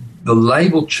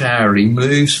label charity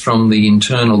moves from the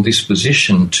internal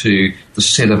disposition to the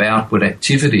set of outward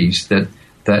activities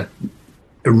that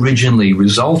originally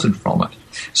resulted from it.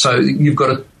 So you've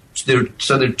got there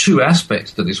are two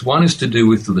aspects to this. One is to do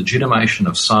with the legitimation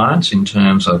of science in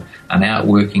terms of an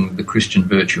outworking of the Christian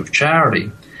virtue of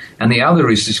charity. And the other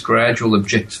is this gradual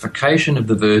objectification of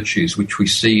the virtues, which we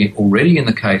see already in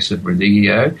the case of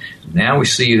religio. Now we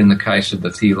see it in the case of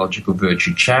the theological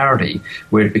virtue charity,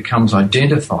 where it becomes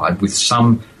identified with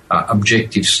some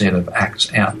objective set of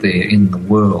acts out there in the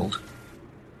world.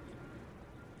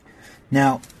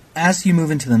 Now, as you move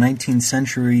into the 19th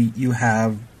century, you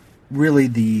have really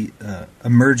the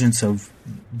emergence of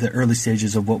the early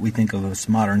stages of what we think of as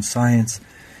modern science.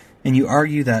 And you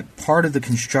argue that part of the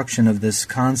construction of this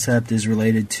concept is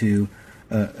related to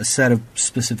a set of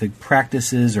specific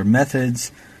practices or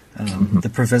methods, the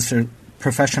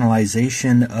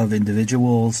professionalization of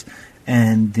individuals,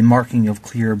 and the marking of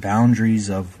clear boundaries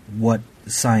of what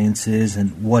science is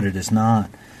and what it is not.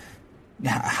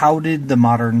 How did the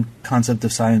modern concept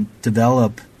of science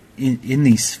develop in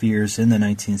these spheres in the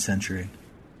 19th century?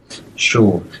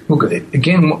 Sure. Look,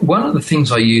 again, one of the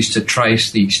things I use to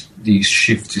trace these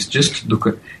shifts is just to look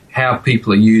at how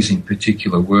people are using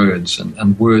particular words,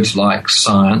 and words like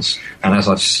science. And as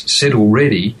I've said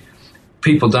already,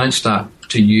 people don't start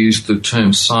to use the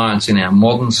term science in our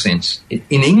modern sense, in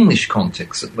English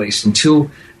context at least, until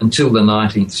the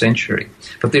 19th century.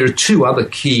 But there are two other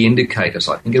key indicators,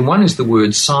 I think, and one is the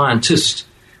word scientist,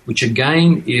 which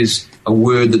again is a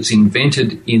word that's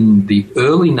invented in the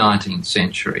early 19th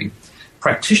century.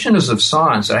 Practitioners of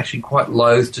science are actually quite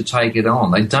loath to take it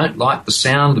on. They don't like the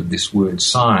sound of this word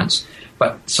science,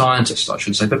 but scientist, I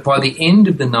should say. But by the end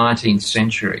of the 19th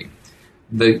century,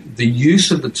 the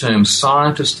use of the term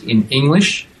scientist in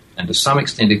English, and to some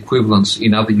extent equivalents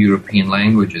in other European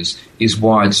languages, is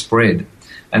widespread.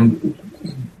 And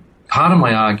part of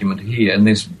my argument here, and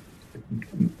there's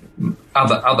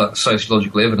other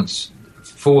sociological evidence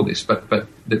for this, but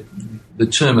the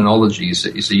terminology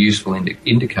is a useful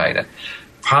indicator.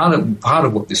 Part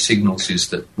of what this signals is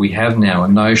that we have now a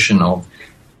notion of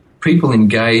people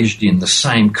engaged in the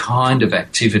same kind of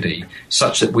activity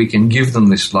such that we can give them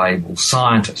this label,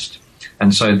 scientist.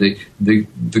 And so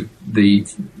the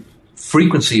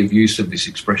frequency of use of this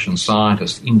expression,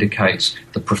 scientist, indicates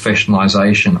the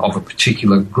professionalisation of a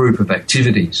particular group of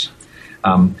activities.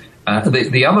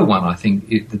 The other one I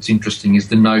think that's interesting is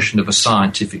the notion of a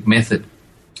scientific method,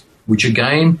 which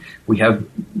again we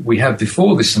have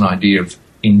before this an idea of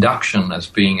induction as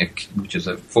being which is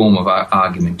a form of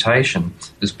argumentation,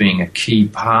 as being a key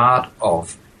part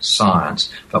of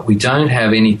science, but we don't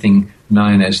have anything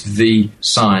known as the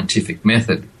scientific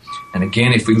method. And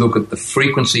again, if we look at the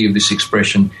frequency of this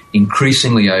expression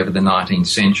increasingly over the 19th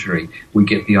century, we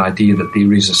get the idea that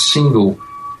there is a single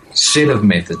set of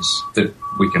methods that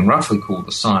we can roughly call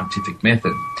the scientific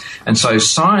method. And so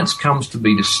science comes to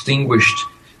be distinguished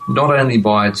not only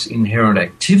by its inherent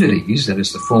activities, that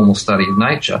is the formal study of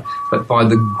nature, but by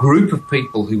the group of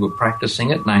people who are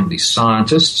practicing it, namely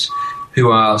scientists,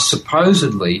 who are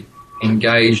supposedly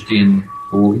engaged in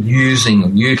or using or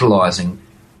utilising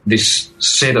this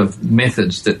set of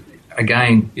methods that,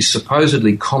 again, is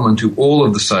supposedly common to all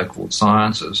of the so-called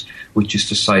sciences, which is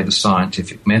to say the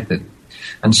scientific method.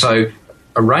 And so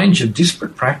a range of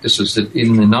disparate practices that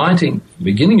in the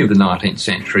beginning of the 19th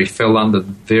century fell under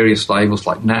various labels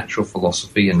like natural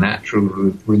philosophy and natural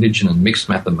religion and mixed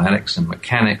mathematics and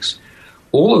mechanics.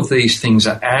 All of these things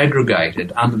are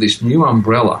aggregated under this new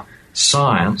umbrella,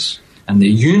 science, and they're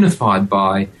unified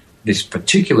by this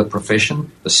particular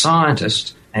profession, the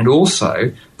scientist, and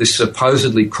also this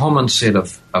supposedly common set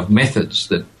of methods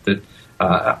that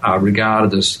are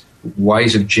regarded as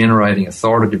ways of generating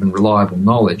authoritative and reliable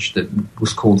knowledge that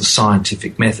was called the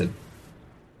scientific method.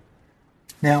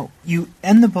 Now, you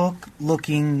end the book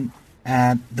looking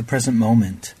at the present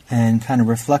moment and kind of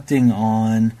reflecting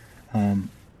on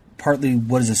partly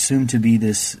what is assumed to be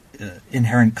this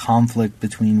inherent conflict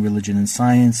between religion and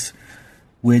science,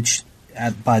 which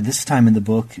by this time in the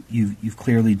book you've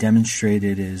clearly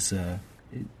demonstrated is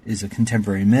a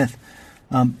contemporary myth.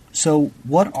 So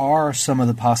what are some of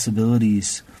the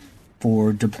possibilities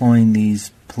for deploying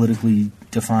these politically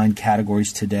defined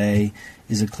categories today?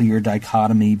 Is a clear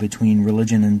dichotomy between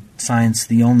religion and science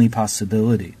the only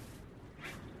possibility?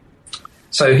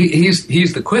 So here's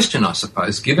the question, I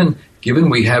suppose. Given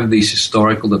we have these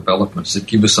historical developments that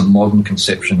give us a modern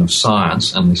conception of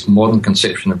science and this modern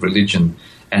conception of religion,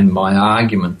 and my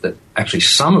argument that actually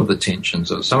some of the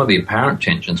tensions or some of the apparent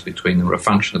tensions between them are a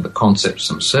function of the concepts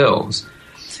themselves,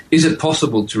 is it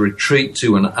possible to retreat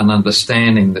to an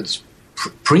understanding that's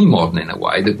pre-modern in a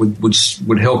way that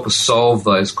would help us solve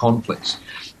those conflicts?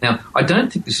 Now, I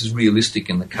don't think this is realistic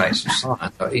in the case of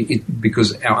science,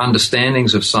 because our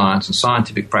understandings of science and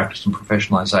scientific practice and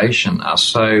professionalisation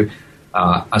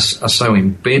are so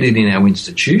embedded in our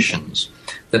institutions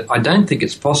that I don't think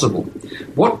it's possible.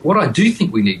 What I do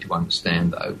think we need to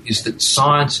understand, though, is that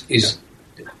science is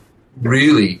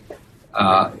really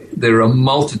there are a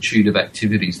multitude of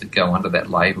activities that go under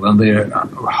that label, and there are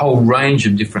a whole range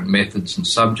of different methods and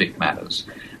subject matters.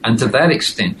 And to that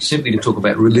extent, simply to talk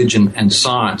about religion and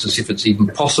science as if it's even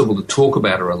possible to talk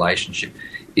about a relationship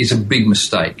is a big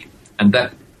mistake. And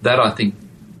that I think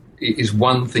is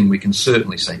one thing we can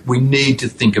certainly say. We need to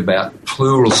think about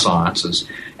plural sciences,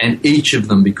 and each of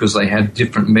them, because they have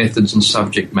different methods and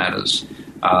subject matters,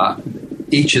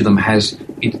 each of them has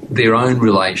their own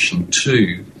relation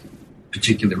to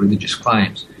particular religious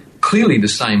claims. Clearly the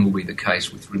same will be the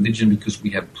case with religion, because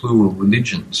we have plural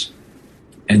religions,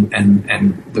 and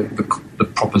the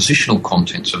propositional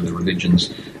contents of the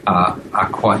religions are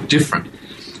quite different.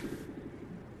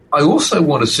 I also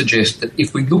want to suggest that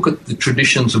if we look at the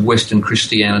traditions of Western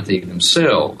Christianity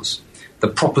themselves, the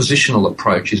propositional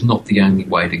approach is not the only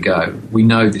way to go. We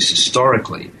know this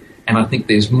historically, and I think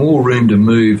there's more room to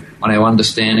move on our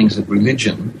understandings of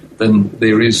religion than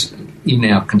there is in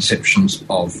our conceptions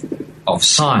of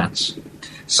science.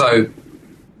 So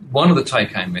one of the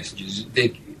take-home messages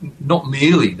is not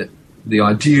merely that the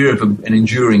idea of an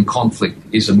enduring conflict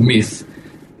is a myth.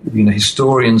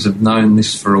 Historians have known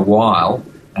this for a while,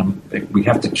 and we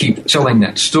have to keep telling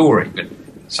that story.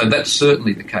 So that's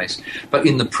certainly the case. But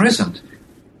in the present,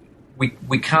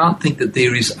 we can't think that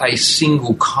there is a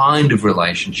single kind of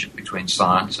relationship between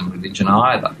science and religion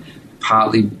either.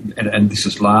 Partly, and this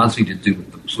is largely to do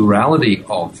with the plurality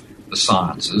of the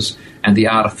sciences and the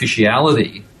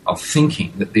artificiality of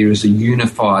thinking, that there is a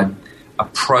unified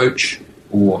approach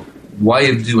or way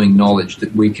of doing knowledge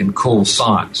that we can call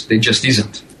science. There just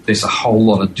isn't. There's a whole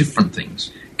lot of different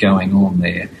things going on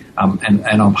there. And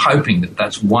I'm hoping that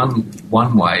that's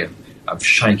one way of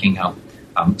shaking up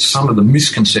some of the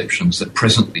misconceptions that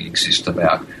presently exist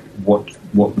about what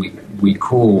we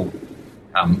call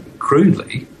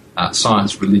crudely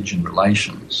science-religion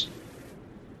relations.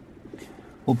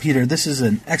 Well, Peter, this is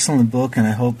an excellent book, and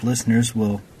I hope listeners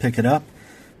will pick it up.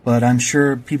 But I'm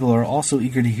sure people are also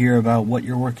eager to hear about what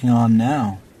you're working on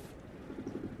now.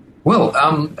 Well,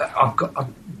 I've got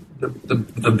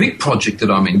the big project that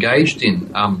I'm engaged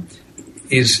in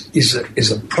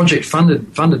is a project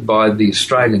funded by the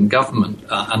Australian government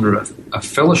under a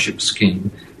fellowship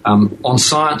scheme on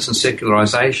science and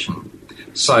secularisation.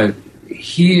 So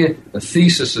here the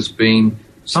thesis has been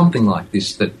something like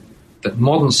this, that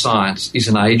modern science is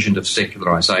an agent of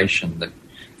secularisation,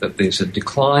 that there's a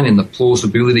decline in the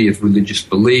plausibility of religious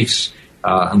beliefs,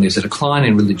 and there's a decline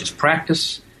in religious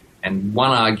practice. And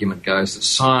one argument goes that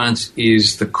science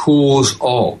is the cause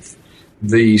of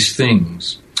these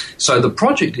things. So the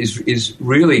project is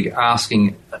really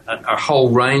asking a whole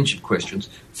range of questions.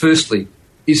 Firstly,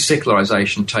 is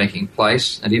secularisation taking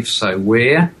place? And if so,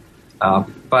 where?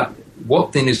 But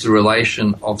what then is the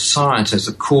relation of science as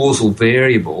a causal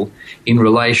variable in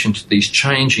relation to these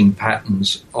changing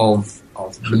patterns of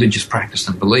religious practice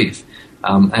and belief?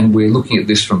 And we're looking at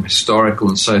this from historical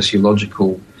and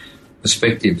sociological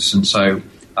perspectives. And so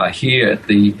here at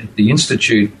the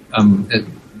Institute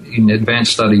in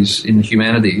Advanced Studies in the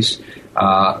Humanities,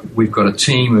 we've got a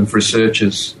team of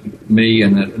researchers, me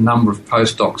and a number of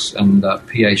postdocs and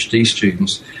PhD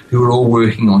students, who are all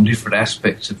working on different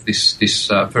aspects of this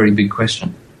very big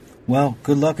question. Well,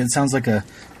 good luck. It sounds like a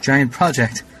giant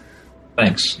project.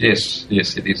 Thanks. Yes,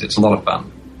 it is. It's a lot of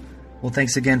fun. Well,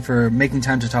 thanks again for making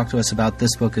time to talk to us about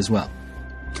this book as well.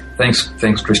 Thanks,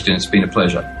 Christian. It's been a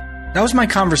pleasure. That was my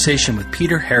conversation with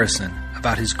Peter Harrison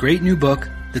about his great new book,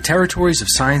 The Territories of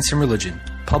Science and Religion,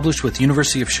 published with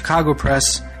University of Chicago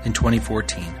Press in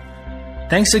 2014.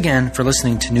 Thanks again for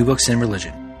listening to New Books in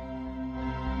Religion.